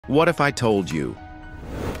What if I told you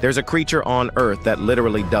there's a creature on Earth that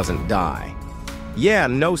literally doesn't die? Yeah,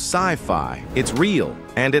 no sci-fi. It's real,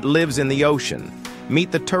 and it lives in the ocean.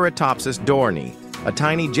 Meet the Turritopsis Dohrnii, a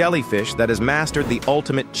tiny jellyfish that has mastered the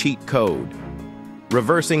ultimate cheat code: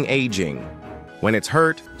 reversing aging. When it's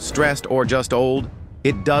hurt, stressed, or just old,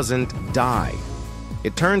 it doesn't die.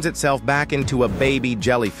 It turns itself back into a baby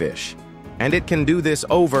jellyfish, and it can do this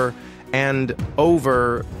over and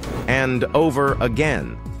over and over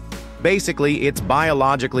again. Basically, it's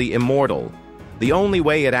biologically immortal. The only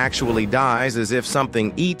way it actually dies is if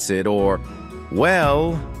something eats it or,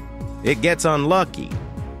 well, it gets unlucky.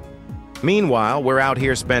 Meanwhile, we're out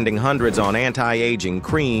here spending hundreds on anti-aging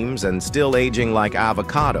creams and still aging like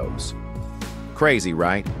avocados. Crazy,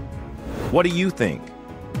 right? What do you think?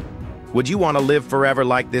 Would you want to live forever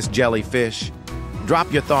like this jellyfish?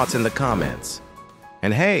 Drop your thoughts in the comments.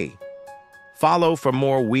 And hey, follow for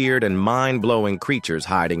more weird and mind-blowing creatures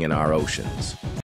hiding in our oceans.